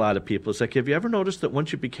asked this to a lot of people. It's like, have you ever noticed that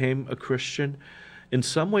once you became a Christian, in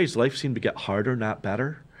some ways life seemed to get harder, not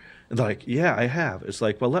better? And they're like, yeah, I have. It's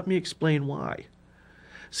like, well, let me explain why.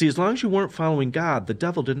 See, as long as you weren't following God, the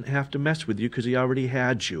devil didn't have to mess with you because he already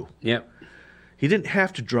had you. Yep. He didn't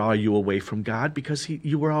have to draw you away from God because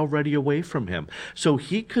you were already away from him. So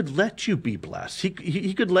he could let you be blessed.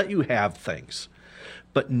 He could let you have things.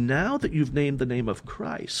 But now that you've named the name of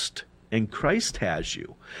Christ, and Christ has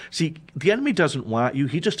you, see, the enemy doesn't want you.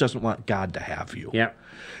 He just doesn't want God to have you. Yep.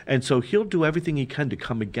 And so he'll do everything he can to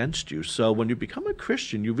come against you. So when you become a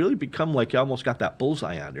Christian, you really become like you almost got that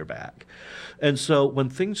bullseye on your back. And so when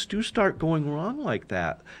things do start going wrong like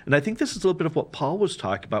that, and I think this is a little bit of what Paul was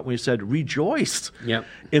talking about when he said, rejoice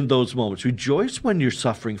in those moments. Rejoice when you're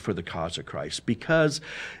suffering for the cause of Christ, because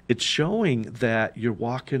it's showing that you're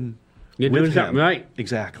walking with doing him. something right.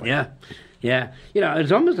 Exactly. Yeah. Yeah.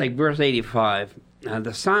 It's almost like verse 85.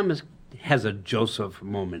 The psalmist has a Joseph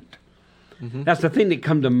moment. Mm-hmm. That's the thing that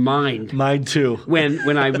come to mind. Mine too.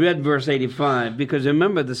 when I read verse 85, because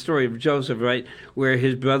remember the story of Joseph, right, where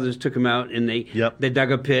his brothers took him out and they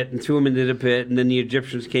dug a pit and threw him into the pit, and then the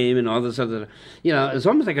Egyptians came and all this other. It's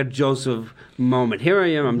almost like a Joseph moment. Here I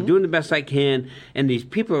am, I'm doing the best I can, and these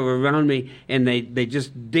people are around me, and they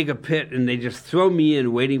just dig a pit and they just throw me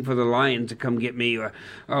in, waiting for the lion to come get me or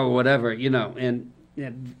whatever, And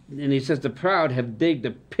he says, the proud have digged the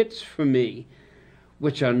pits for me,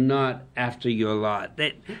 which are not after your lot.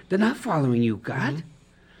 They're not following you, God. Mm-hmm.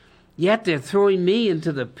 Yet they're throwing me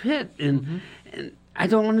into the pit, and I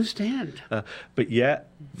don't understand. But yet,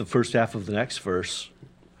 the first half of the next verse,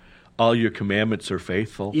 all your commandments are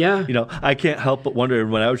faithful. Yeah. I can't help but wonder,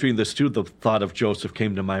 and when I was reading this too, the thought of Joseph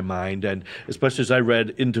came to my mind, and especially as I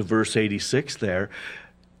read into verse 86 there,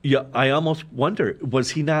 I almost wonder, was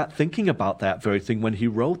he not thinking about that very thing when he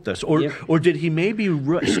wrote this? Or did he maybe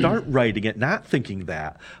start writing it not thinking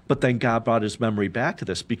that, but then God brought his memory back to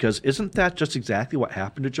this? Because isn't that just exactly what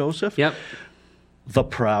happened to Joseph? Yep. The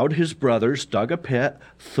proud, his brothers, dug a pit,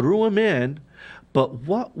 threw him in, but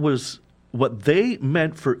what they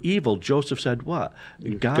meant for evil, Joseph said what?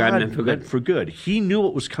 God meant for good. He knew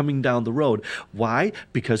what was coming down the road. Why?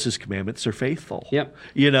 Because his commandments are faithful. Yep.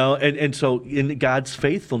 And so in God's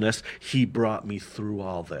faithfulness, he brought me through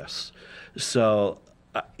all this. So,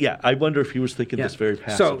 I wonder if he was thinking this very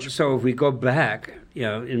passage. So if we go back,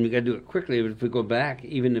 and we got to do it quickly, but if we go back,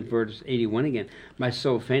 even in verse 81 again, my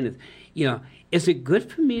soul fainteth. Is it good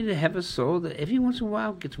for me to have a soul that every once in a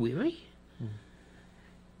while gets weary?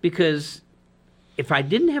 Because if I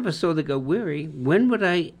didn't have a soul that got weary, when would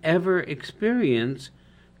I ever experience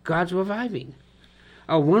God's reviving?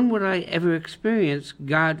 Or when would I ever experience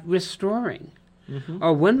God restoring? Mm-hmm.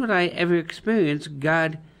 Or when would I ever experience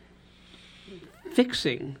God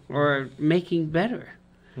fixing or making better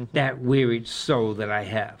that wearied soul that I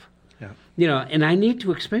have? Yeah. And I need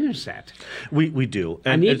to experience that. We do.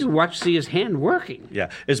 And I need to see his hand working. Yeah.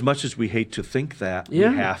 As much as we hate to think that, we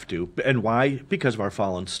have to. And why? Because of our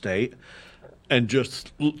fallen state. And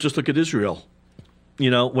just look at Israel.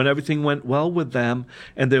 When everything went well with them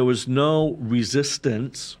and there was no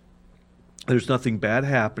resistance, there's nothing bad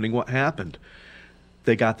happening, what happened?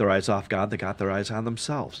 They got their eyes off God. They got their eyes on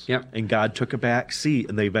themselves. Yep. And God took a back seat,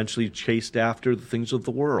 and they eventually chased after the things of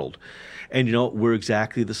the world. And, we're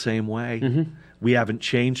exactly the same way. Mm-hmm. We haven't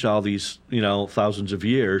changed all these, thousands of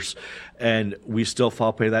years, and we still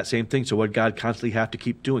fall prey to that same thing. So what did God constantly have to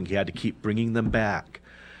keep doing? He had to keep bringing them back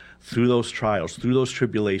through those trials, through those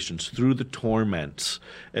tribulations, through the torments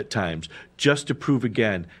at times, just to prove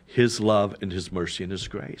again his love and his mercy and his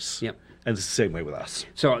grace. Yep. And it's the same way with us.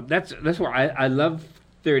 So that's why I love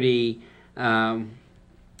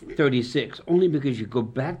 36, only because you go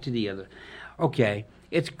back to the other. Okay,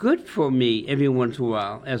 it's good for me every once in a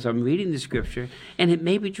while as I'm reading the scripture, and it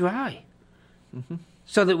may be dry. Mm-hmm.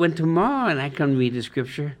 So that when tomorrow and I can read the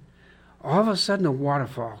scripture, all of a sudden a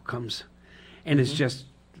waterfall comes, and it's just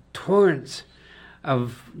torrents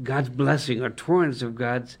of God's blessing or torrents of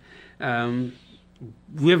God's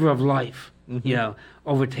river of life.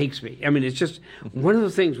 Overtakes me. I mean, it's just one of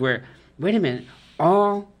those things where, wait a minute,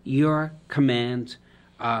 all your commands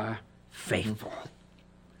are faithful.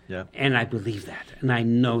 Yeah. And I believe that, and I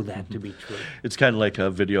know that to be true. It's kind of like a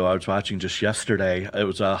video I was watching just yesterday. It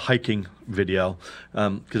was a hiking video,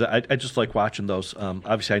 because I just like watching those.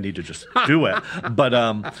 Obviously, I need to just do it. But,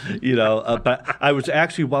 but I was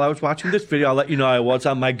actually, while I was watching this video, I'll let you know I was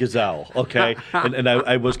on my Gazelle, okay? And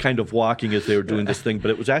I was kind of walking as they were doing this thing,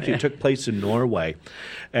 but it was actually took place in Norway.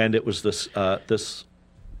 And it was this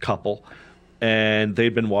couple, and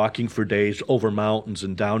they'd been walking for days over mountains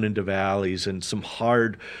and down into valleys and some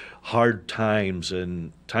hard hard times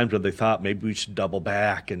and times when they thought maybe we should double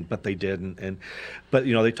back, but they didn't. But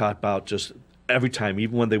they talked about just every time,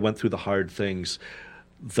 even when they went through the hard things,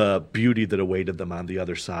 the beauty that awaited them on the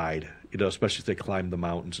other side, especially as they climbed the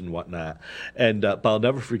mountains and whatnot. But I'll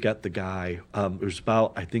never forget the guy. It was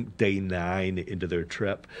about, I think, day 9 into their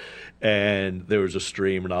trip, and there was a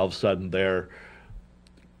stream, and all of a sudden they're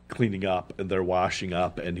cleaning up and they're washing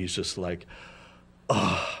up, and he's just like,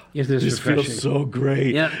 this feels so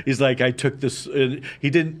great. Yeah. He's like, I took this, and he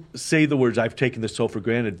didn't say the words, I've taken this so for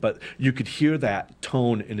granted, but you could hear that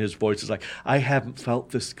tone in his voice. It's like, I haven't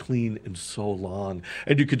felt this clean in so long.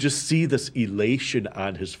 And you could just see this elation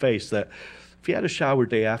on his face that if he had a shower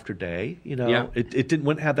day after day, it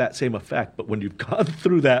wouldn't have that same effect. But when you've gone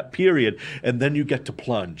through that period and then you get to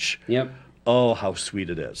plunge, oh, how sweet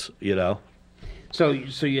it is, So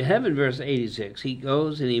you have in verse 86, he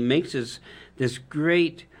goes and he makes this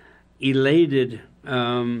great elated,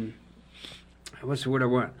 what's the word I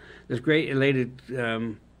want? This great elated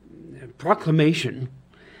proclamation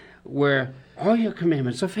where all your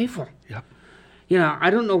commandments are faithful. Yep. I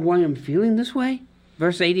don't know why I'm feeling this way,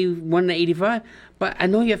 verse 81 to 85, but I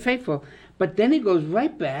know you're faithful. But then he goes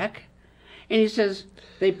right back and he says,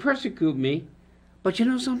 they persecute me, but you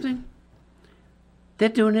know something? They're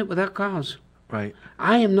doing it without cause. Right.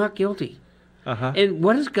 I am not guilty. Uh-huh. And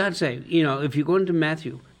what does God say? If you go into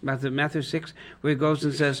Matthew 6, where he goes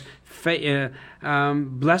and says,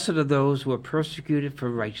 blessed are those who are persecuted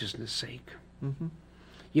for righteousness' sake. Mm-hmm.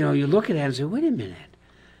 You look at that and say, wait a minute.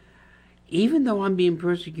 Even though I'm being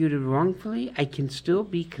persecuted wrongfully, I can still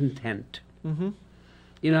be content.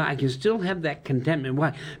 Mm-hmm. I can still have that contentment.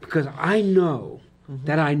 Why? Because I know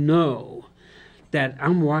that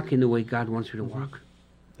I'm walking the way God wants me to walk.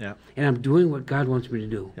 Yeah. And I'm doing what God wants me to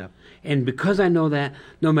do. Yeah. And because I know that,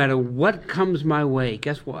 no matter what comes my way,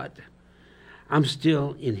 guess what? I'm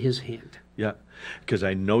still in his hand. Yeah. Because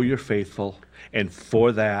I know you're faithful, and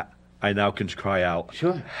for that, I now can cry out,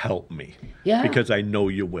 sure, help me. Yeah. Because I know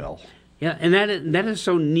you will. Yeah, and that is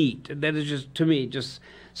so neat. That is just, to me, just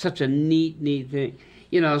such a neat thing.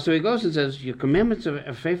 So he goes and says, your commandments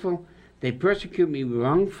are faithful. They persecute me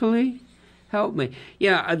wrongfully. Help me.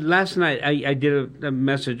 Yeah, last night I did a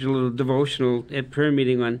message, a little devotional at prayer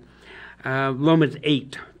meeting on Romans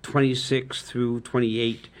 8, 26 through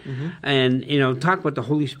 28. Mm-hmm. And, talk about the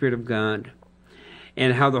Holy Spirit of God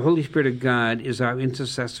and how the Holy Spirit of God is our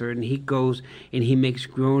intercessor, and he goes and he makes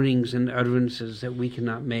groanings and utterances that we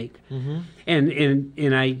cannot make. Mm-hmm.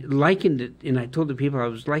 And I likened it, and I told the people I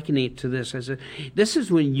was likening it to this. I said, this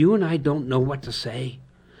is when you and I don't know what to say,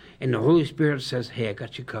 and the Holy Spirit says, hey, I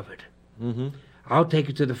got you covered. Mm-hmm. I'll take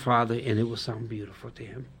it to the Father, and it will sound beautiful to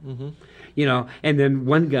him. Mm-hmm. And then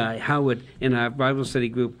one guy, Howard, in our Bible study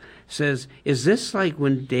group, says, is this like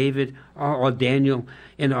when David or Daniel,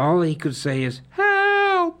 and all he could say is,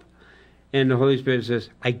 help? And the Holy Spirit says,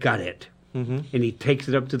 I got it. Mm-hmm. And he takes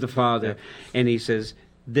it up to the Father, and he says,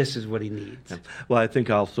 this is what he needs. Yeah. Well, I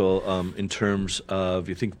think also in terms of,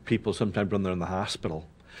 you think people sometimes when they're in the hospital,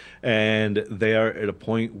 and they are at a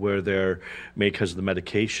point where because of the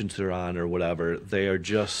medications they're on or whatever, they are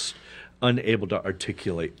just unable to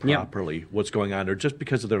articulate properly what's going on, or just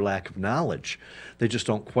because of their lack of knowledge, they just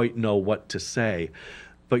don't quite know what to say.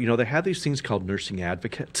 But, they have these things called nursing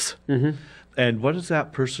advocates. Mm-hmm. And what is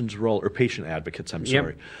that person's role? Or patient advocates, I'm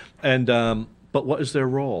sorry. And but what is their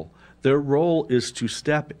role? Their role is to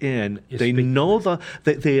step in. They know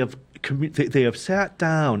they have sat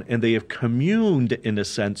down and they have communed, in a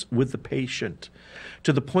sense, with the patient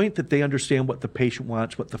to the point that they understand what the patient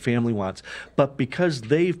wants, what the family wants. But because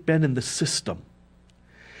they've been in the system,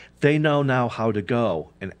 they know now how to go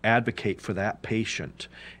and advocate for that patient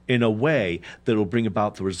in a way that will bring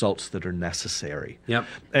about the results that are necessary. Yep.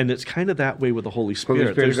 And it's kind of that way with the Holy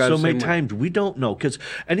Spirit. There's so many times we don't know, because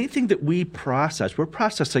anything that we process, we're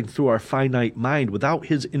processing through our finite mind without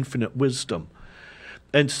his infinite wisdom.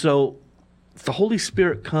 And so the Holy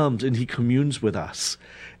Spirit comes and he communes with us,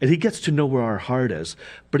 and he gets to know where our heart is,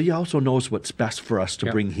 but he also knows what's best for us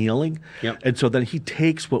to bring healing. Yep. And so then he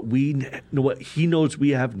takes what he knows we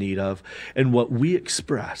have need of and what we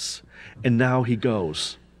express, and now he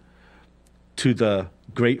goes to the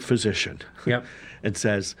great physician and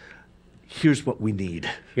says, here's what we need.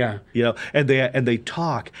 Yeah. And they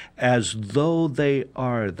talk as though they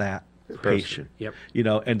are that patient. Yep.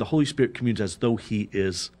 And the Holy Spirit communes as though he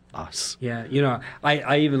is us. Yeah,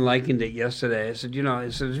 I even likened it yesterday. I said,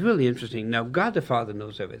 it's really interesting. Now, God the Father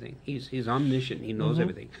knows everything. He's omniscient. He knows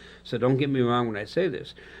everything. So don't get me wrong when I say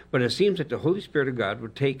this. But it seems that the Holy Spirit of God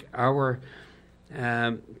would take our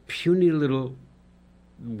puny little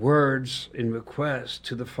words and requests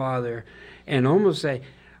to the Father and almost say,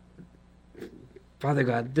 Father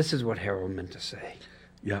God, this is what Harold meant to say.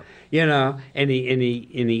 Yeah. You know, and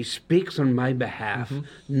he speaks on my behalf,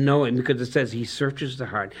 knowing, because it says he searches the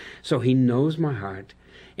heart. So he knows my heart,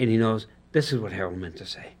 and he knows this is what Harold meant to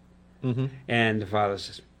say. And the Father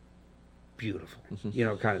says, beautiful, you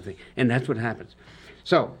know, kind of thing. And that's what happens.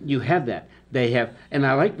 So you have that. They have, and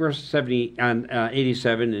I like verse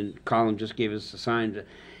 87, and Colin just gave us the sign.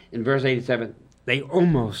 In verse 87, they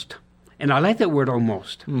almost, and I like that word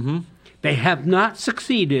almost. They have not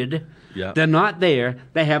succeeded. Yeah. They're not there.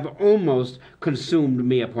 They have almost consumed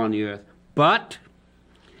me upon the earth. But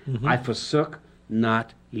I forsook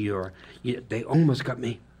not your. They almost got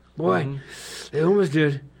me. Boy, they almost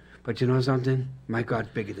did. But you know something? My God's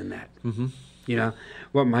bigger than that. You know,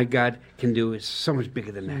 what my God can do is so much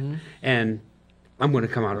bigger than that. And I'm going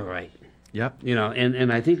to come out all right. Yep. You know,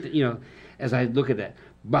 and I think that, you know, as I look at that,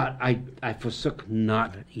 but I forsook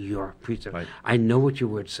not your precept. Right. I know what your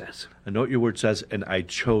word says. I know what your word says, and I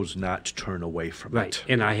chose not to turn away from it.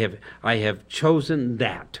 And I have chosen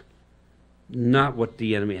that, not what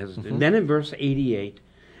the enemy has. Then in verse 88,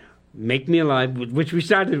 make me alive, which we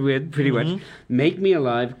started with pretty much. Make me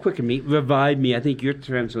alive, quicken me, revive me. I think your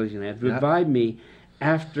translation has revive me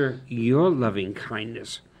after your loving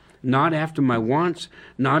kindness, not after my wants,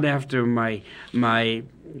 not after my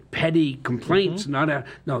petty complaints. No,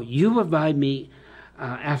 you revive me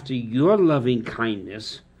after your loving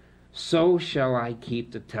kindness. So shall I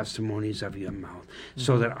keep the testimonies of your mouth,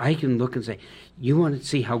 so that I can look and say, you want to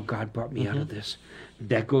see how God brought me out of this?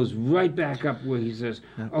 That goes right back up where he says,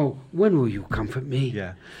 oh, when will you comfort me?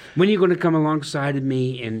 Yeah. When are you going to come alongside of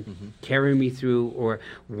me and carry me through or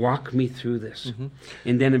walk me through this?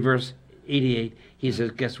 And then in verse 88, he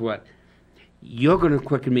says, guess what? You're going to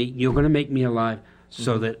quicken me. You're going to make me alive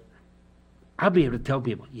so that I'll be able to tell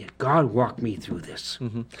people, yeah, God walked me through this.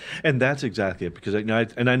 And that's exactly it, because I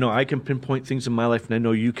know I can pinpoint things in my life, and I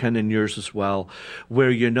know you can in yours as well, where,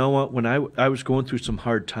 you know what, when I was going through some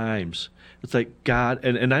hard times, it's like God,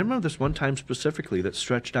 and I remember this one time specifically that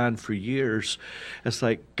stretched on for years. It's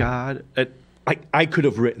like, God, I could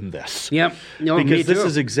have written this. Yep. No, because me this too.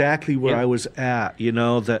 is exactly where I was at, you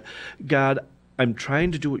know, that God, I'm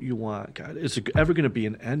trying to do what you want, God. Is there ever going to be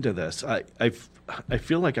an end to this? I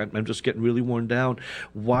feel like I'm just getting really worn down.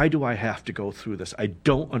 Why do I have to go through this? I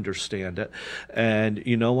don't understand it. And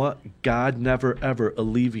you know what? God never, ever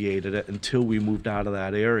alleviated it until we moved out of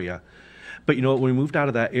that area. But you know what? When we moved out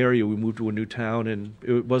of that area, we moved to a new town, and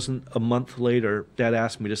it wasn't a month later, Dad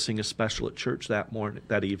asked me to sing a special at church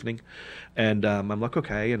that evening. And I'm like,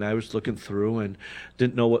 okay. And I was looking through and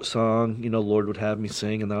didn't know what song, you know, Lord would have me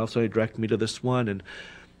sing. And then also he directed me to this one. And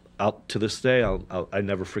to this day, I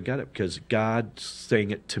never forget it, because God sang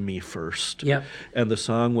it to me first. Yep. And the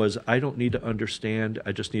song was, I don't need to understand.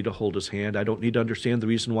 I just need to hold his hand. I don't need to understand the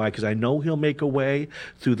reason why, because I know he'll make a way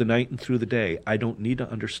through the night and through the day. I don't need to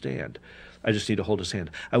understand. I just need to hold his hand.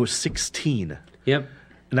 I was 16. Yep.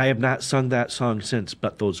 And I have not sung that song since,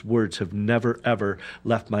 but those words have never, ever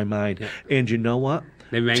left my mind. Yep. And you know what?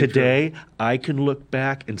 Today, I can look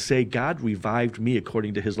back and say God revived me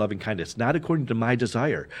according to his loving kindness, not according to my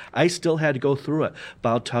desire. I still had to go through it. But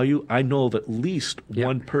I'll tell you, I know of at least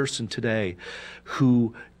one person today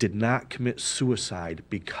who did not commit suicide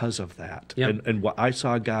because of that. Yep. And what I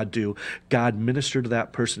saw God do, God ministered to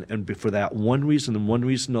that person. And for that one reason and one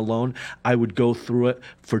reason alone, I would go through it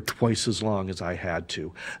for twice as long as I had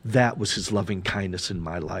to. That was his loving kindness in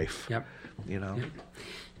my life. Yep. You know? Yep.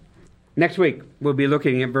 Next week, we'll be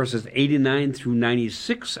looking at verses 89 through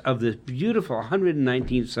 96 of this beautiful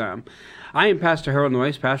 119th Psalm. I am Pastor Harold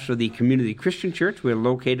Noyes, pastor of the Community Christian Church. We're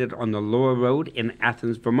located on the Lower Road in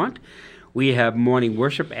Athens, Vermont. We have morning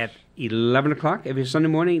worship at 11 o'clock every Sunday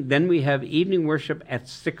morning. Then we have evening worship at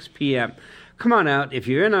 6 p.m. Come on out. If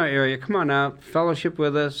you're in our area, come on out, fellowship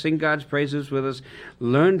with us, sing God's praises with us,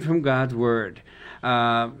 learn from God's Word,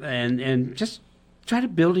 and just try to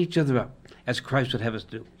build each other up as Christ would have us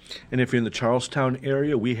do. And if you're in the Charlestown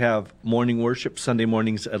area, we have morning worship Sunday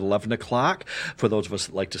mornings at 11 o'clock for those of us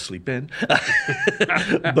that like to sleep in.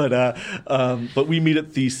 But we meet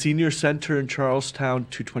at the Senior Center in Charlestown,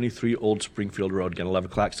 223 Old Springfield Road. Again,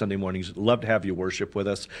 11 o'clock Sunday mornings. Love to have you worship with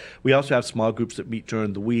us. We also have small groups that meet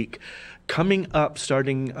during the week. Coming up,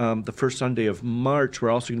 starting the first Sunday of March, we're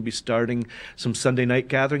also going to be starting some Sunday night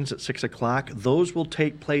gatherings at 6 o'clock. Those will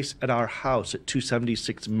take place at our house at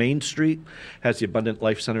 276 Main Street. Has the Abundant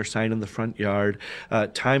Life Center sign in the front yard.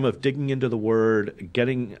 Time of digging into the Word,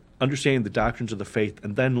 understanding the doctrines of the faith,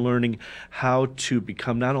 and then learning how to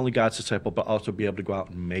become not only God's disciple, but also be able to go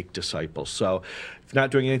out and make disciples. So if you're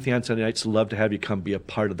not doing anything on Sunday nights, I'd love to have you come be a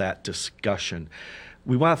part of that discussion.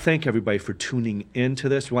 we want to thank everybody for tuning into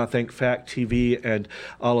this. We want to thank Fact TV and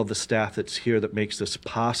all of the staff that's here that makes this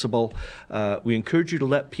possible. We encourage you to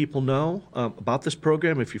let people know about this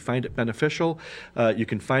program if you find it beneficial. You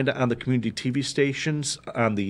can find it on the community TV stations, on the